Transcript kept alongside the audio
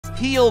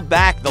Peel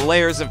back the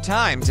layers of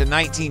time to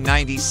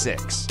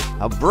 1996.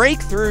 A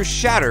breakthrough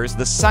shatters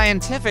the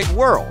scientific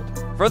world.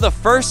 For the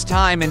first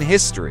time in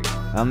history,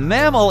 a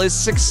mammal is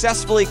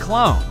successfully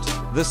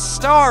cloned. The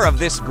star of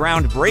this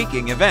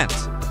groundbreaking event,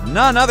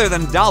 none other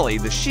than Dolly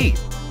the sheep.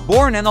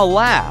 Born in a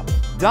lab,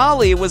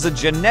 Dolly was a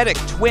genetic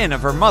twin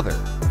of her mother,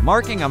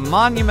 marking a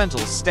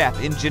monumental step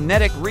in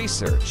genetic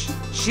research.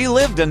 She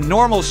lived a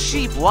normal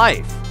sheep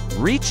life,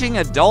 reaching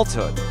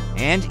adulthood,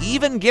 and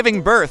even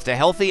giving birth to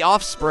healthy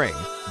offspring.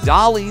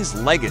 Dolly's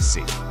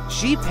legacy.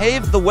 She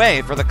paved the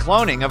way for the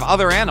cloning of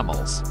other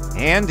animals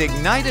and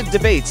ignited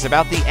debates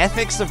about the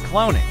ethics of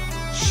cloning.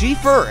 She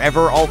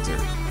forever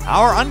altered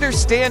our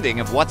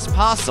understanding of what's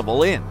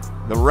possible in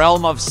the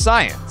realm of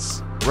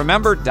science.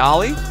 Remember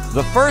Dolly?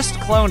 The first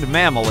cloned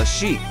mammal, a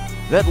sheep,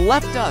 that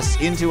leapt us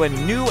into a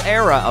new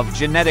era of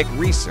genetic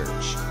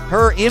research.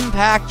 Her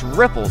impact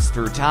ripples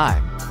through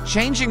time,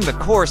 changing the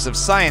course of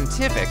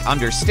scientific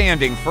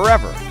understanding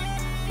forever.